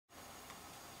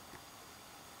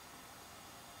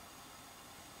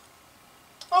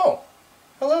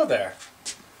Hello there.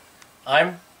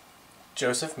 I'm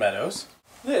Joseph Meadows.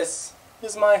 This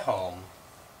is my home.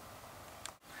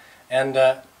 And,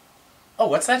 oh,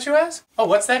 what's that you ask? Oh,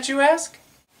 what's that you ask?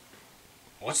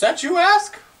 What's that you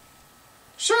ask?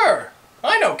 Sure,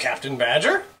 I know Captain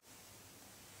Badger.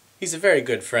 He's a very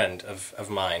good friend of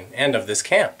mine and of this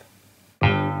camp.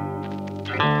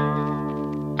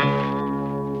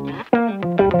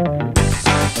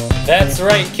 That's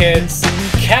right, kids.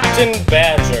 Captain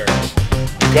Badger,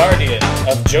 guardian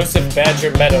of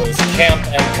JosephBadgerMeadows Camp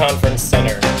and Conference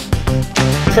Center,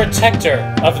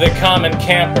 protector of the common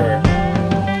camper.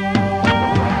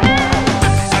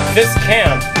 This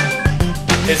camp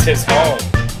is his home.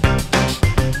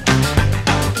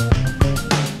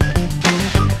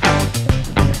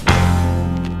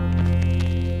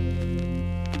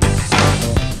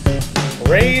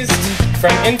 Raised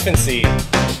from infancy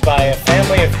by a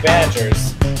family of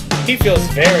badgers, he feels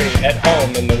very at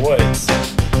home in the woods.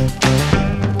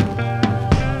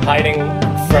 Hiding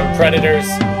from predators,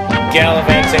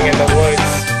 gallivanting in the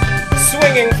woods,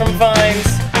 swinging from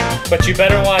vines, but you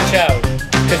better watch out,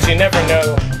 because you never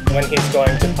know when he's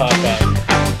going to pop up.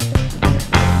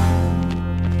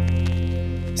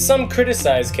 Some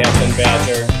criticize Captain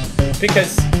Badger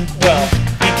because, well,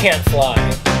 he can't fly.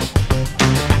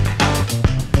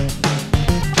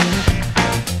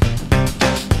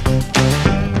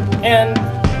 And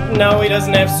no, he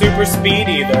doesn't have super speed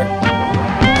either.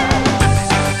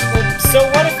 So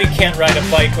what if he can't ride a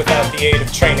bike without the aid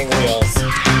of training wheels?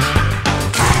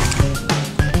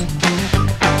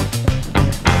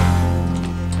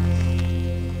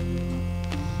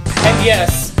 And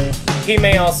yes, he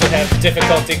may also have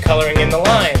difficulty coloring in the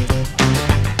lines.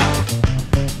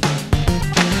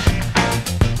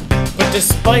 But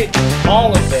despite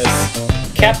all of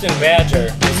this, Captain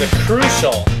Badger is a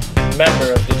crucial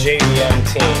member of the JVM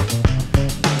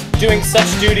team, doing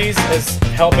such duties as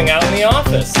helping out in the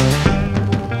office.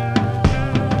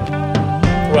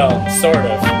 Well, sort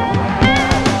of.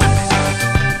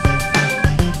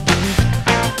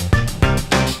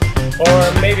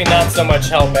 Or maybe not so much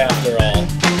help after all.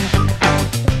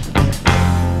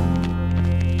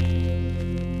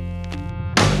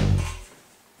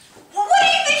 What do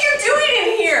you think you're doing in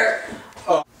here?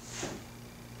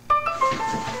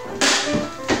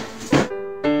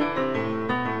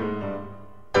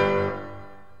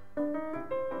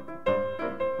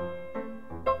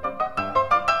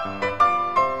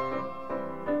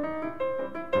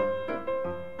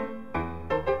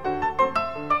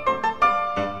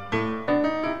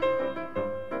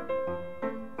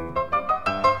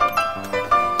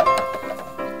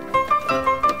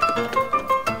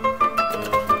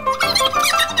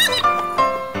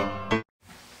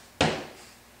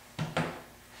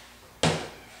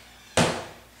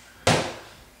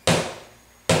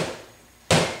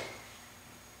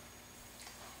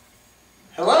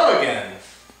 Hello again!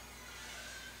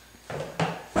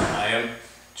 I am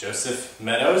Joseph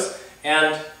Meadows,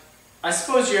 and I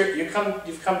suppose you've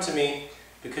come to me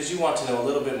because you want to know a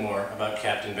little bit more about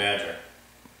Captain Badger.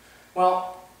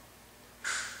 Well,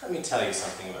 let me tell you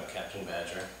something about Captain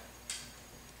Badger.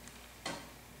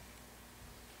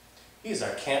 He is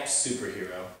our camp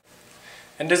superhero.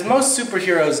 And as most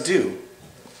superheroes do,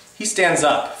 he stands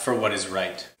up for what is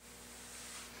right.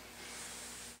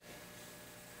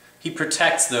 He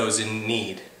protects those in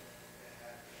need,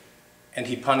 and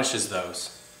he punishes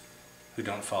those who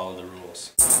don't follow the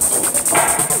rules.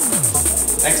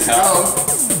 Thanks, Tom.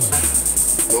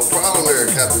 No problem there,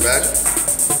 Captain Badger.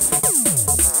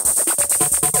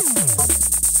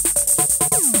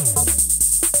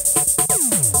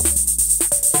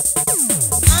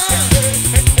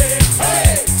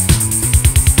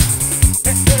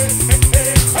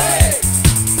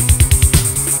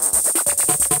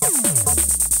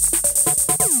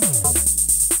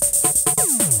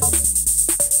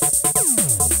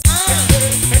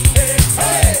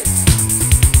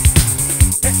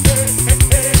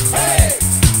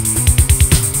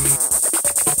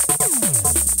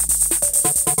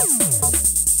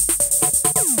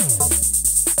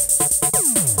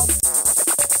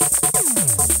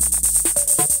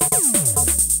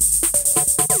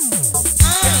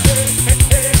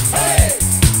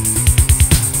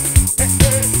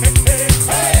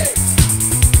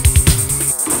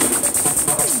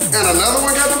 And another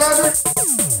one, Captain Badger?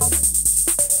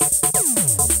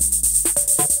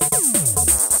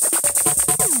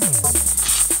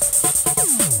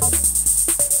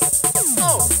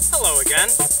 Oh, hello again.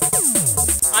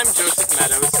 I'm Joseph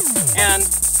Meadows, and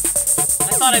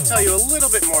I thought I'd tell you a little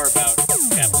bit more about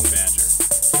Captain Badger.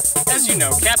 As you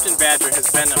know, Captain Badger has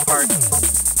been a part of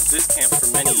this camp for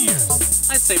many years.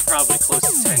 I'd say probably close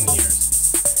to 10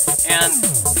 years. And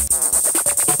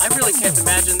I really can't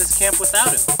imagine this camp without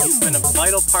him. He's been a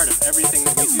vital part of everything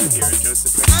that we do here at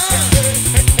JosephBadgerMeadows.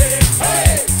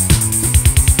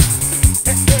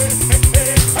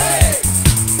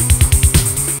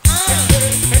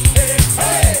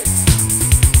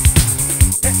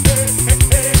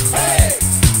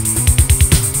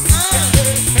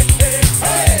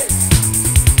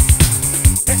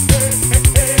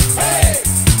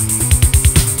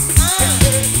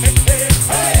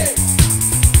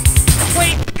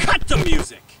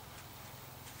 Music.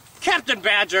 Captain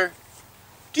Badger,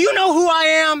 do you know who I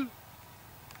am?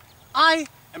 I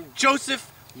am Joseph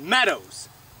Meadows.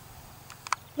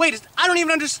 Wait, I don't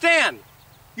even understand.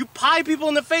 You pie people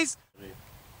in the face?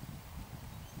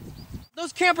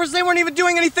 Those campers, they weren't even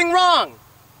doing anything wrong.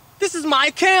 This is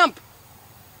my camp.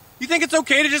 You think it's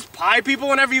okay to just pie people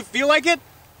whenever you feel like it?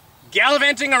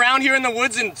 Gallivanting around here in the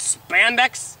woods in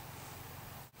spandex?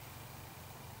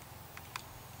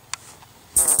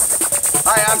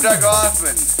 Hi, I'm Doug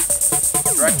Hoffman,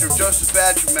 director of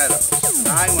JosephBadgerMeadows, and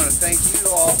I want to thank you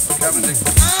all for coming to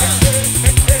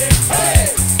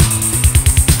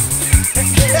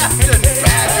Captain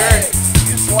Badger.